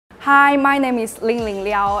Hi, my name is Linglin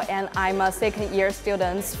and I'm a second-year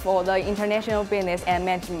student for the International Business and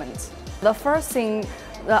Management. The first thing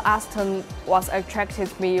the Aston was attracted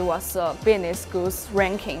me was the business schools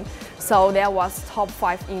ranking, so that was top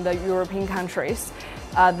 5 in the European countries.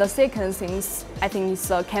 The second thing I think is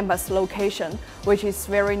the campus location, which is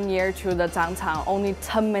very near to the downtown, only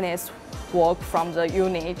 10 minutes walk from the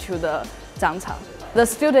uni to the downtown. The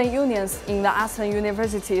student unions in the Aston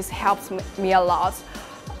universities helped me a lot.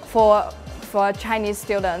 For Chinese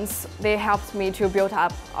students, they helped me to build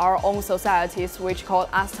up our own societies, which called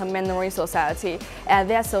Aston Mandarin Society, and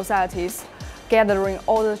that societies gathering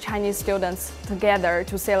all the Chinese students together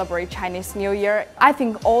to celebrate Chinese New Year. I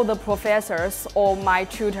think all the professors or my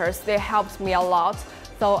tutors, they helped me a lot.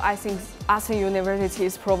 So I think Aston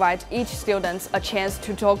universities provide each student a chance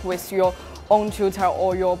to talk with your own tutor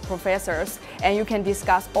or your professors, and you can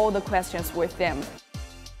discuss all the questions with them.